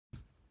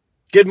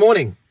Good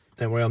morning.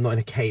 Don't worry, I'm not in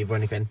a cave or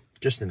anything,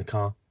 just in the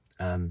car,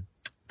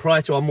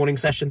 prior to our morning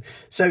session.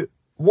 So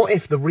what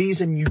if the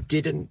reason you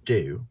didn't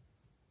do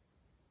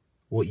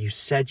what you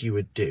said you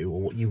would do or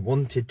what you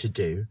wanted to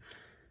do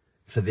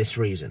for this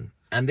reason?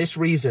 And this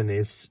reason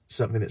is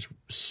something that's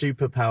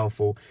super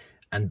powerful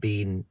and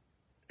been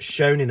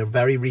shown in a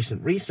very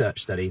recent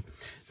research study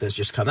that's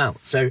just come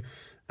out. So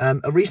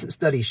a recent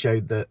study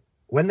showed that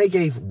when they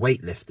gave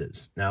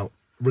weightlifters, now,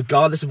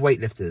 regardless of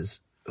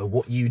weightlifters,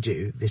 what you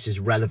do, this is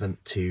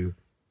relevant to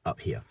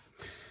up here,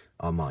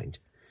 our mind.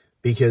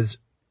 Because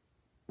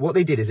what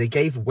they did is they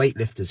gave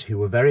weightlifters who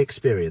were very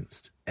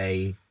experienced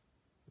a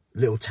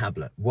little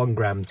tablet, 1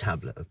 gram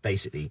tablet of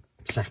basically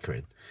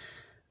saccharin.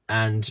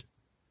 And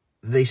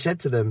they said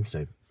to them,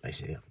 so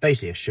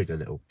basically a sugar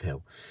little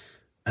pill.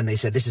 And they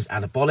said, this is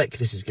anabolic,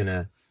 this is going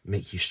to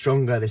make you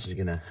stronger, this is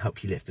going to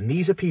help you lift. And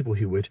these are people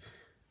who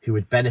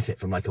would benefit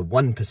from like a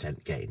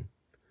 1% gain.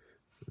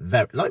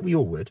 Like we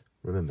all would,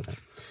 remember that.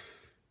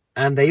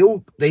 And they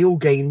all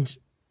gained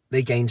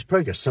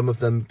progress, some of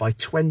them by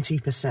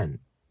 20%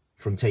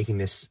 from taking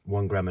this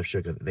 1 gram of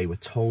sugar that they were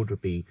told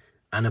would be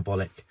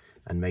anabolic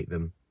and make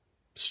them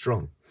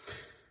strong.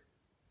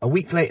 A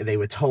week later, they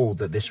were told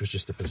that this was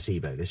just a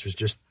placebo. This was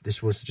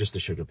just a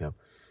sugar pill.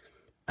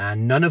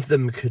 And none of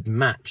them could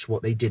match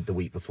what they did the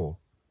week before.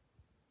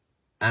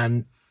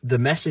 And the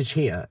message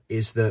here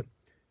is that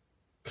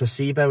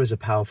placebo is a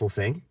powerful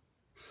thing.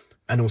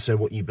 And also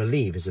what you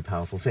believe is a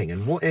powerful thing.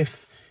 And what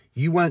if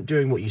you weren't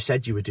doing what you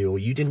said you would do, or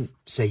you didn't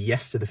say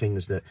yes to the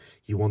things that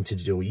you wanted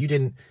to do, or you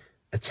didn't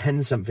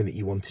attend something that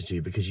you wanted to do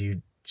because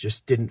you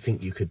just didn't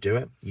think you could do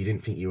it. You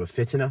didn't think you were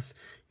fit enough.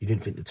 You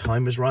didn't think the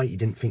time was right. You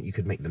didn't think you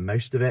could make the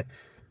most of it.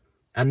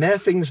 And they're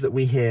things that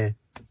we hear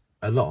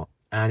a lot.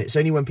 And it's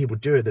only when people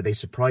do it that they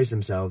surprise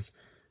themselves.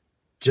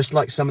 Just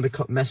like some of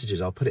the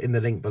messages, I'll put it in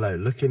the link below.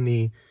 Look in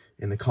the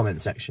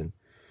comment section.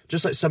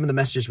 Just like some of the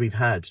messages we've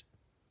had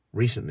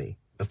recently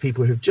of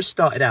people who've just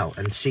started out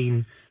and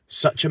seen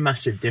such a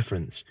massive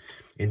difference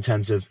in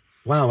terms of,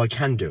 wow, I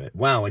can do it.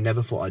 Wow, I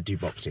never thought I'd do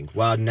boxing.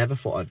 Wow, I never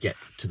thought I'd get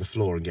to the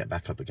floor and get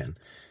back up again.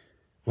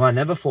 Well, I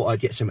never thought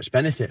I'd get so much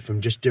benefit from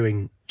just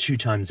doing 2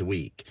 times a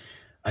week.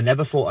 I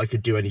never thought I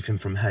could do anything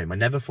from home. I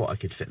never thought I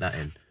could fit that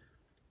in.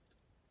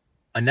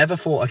 I never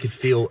thought I could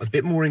feel a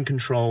bit more in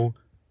control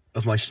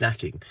of my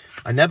snacking.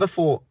 I never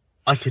thought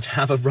I could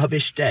have a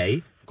rubbish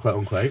day, quote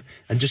unquote,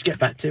 and just get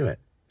back to it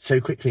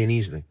so quickly and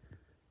easily.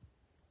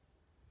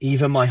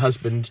 Even my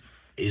husband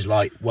is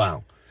like,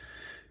 wow.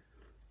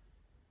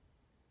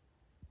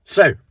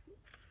 So,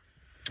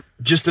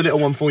 just a little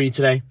one for you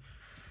today.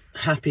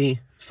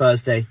 Happy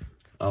Thursday.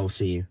 I'll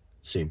see you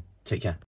soon. Take care.